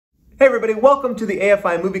Hey everybody, welcome to the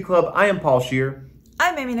AFI Movie Club. I am Paul Scheer.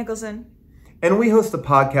 I'm Amy Nicholson. And we host the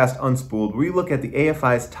podcast Unspooled, where we look at the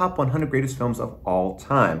AFI's top 100 greatest films of all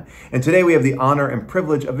time. And today we have the honor and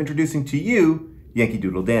privilege of introducing to you Yankee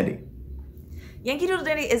Doodle Dandy. Yankee Doodle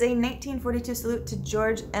Dandy is a 1942 salute to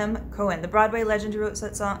George M. Cohan, the Broadway legend who wrote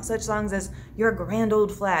such songs as Your Grand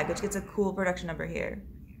Old Flag, which gets a cool production number here.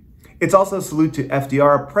 It's also a salute to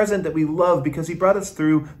FDR, a president that we love because he brought us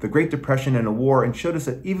through the Great Depression and a war and showed us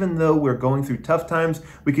that even though we're going through tough times,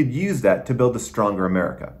 we could use that to build a stronger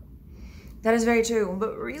America. That is very true,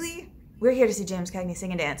 but really, we're here to see James Cagney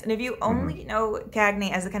sing and dance. And if you only know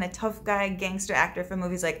Cagney as the kind of tough guy gangster actor from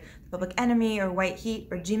movies like The Public Enemy or White Heat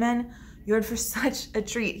or G-Men, you're in for such a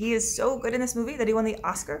treat. He is so good in this movie that he won the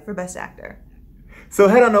Oscar for Best Actor. So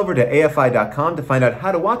head on over to AFI.com to find out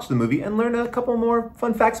how to watch the movie and learn a couple more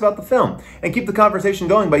fun facts about the film. And keep the conversation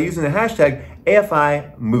going by using the hashtag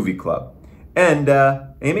AFI Movie Club. And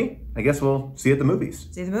Amy, I guess we'll see you at the movies.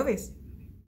 See you at the movies.